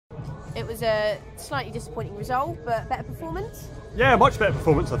It was a slightly disappointing result, but better performance? Yeah, much better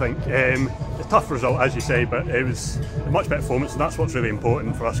performance, I think. A tough result, as you say, but it was a much better performance, and that's what's really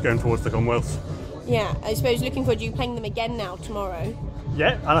important for us going towards the Commonwealth. Yeah, I suppose looking forward to you playing them again now tomorrow.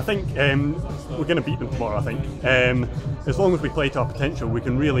 Yeah, and I think we're going to beat them tomorrow, I think. As long as we play to our potential, we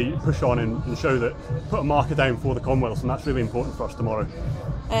can really push on and show that, put a marker down for the Commonwealth, and that's really important for us tomorrow.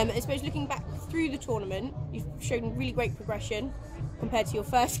 I suppose looking back through the tournament, you've shown really great progression compared to your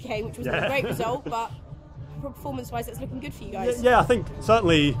first game, which wasn't a great result, but performance-wise, that's looking good for you guys. Yeah, I think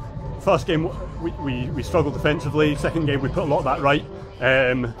certainly first game we struggled defensively. Second game we put a lot of that right,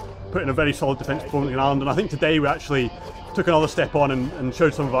 put in a very solid defensive performance in Ireland, and I think today we actually took another step on and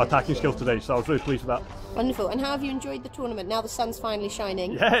showed some of our attacking skills today, so I was really pleased with that. Wonderful. And how have you enjoyed the tournament now the sun's finally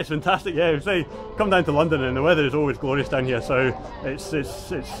shining? Yeah, it's fantastic. Yeah, say come down to London and the weather is always glorious down here, so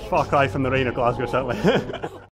it's far cry from the rain of Glasgow, certainly.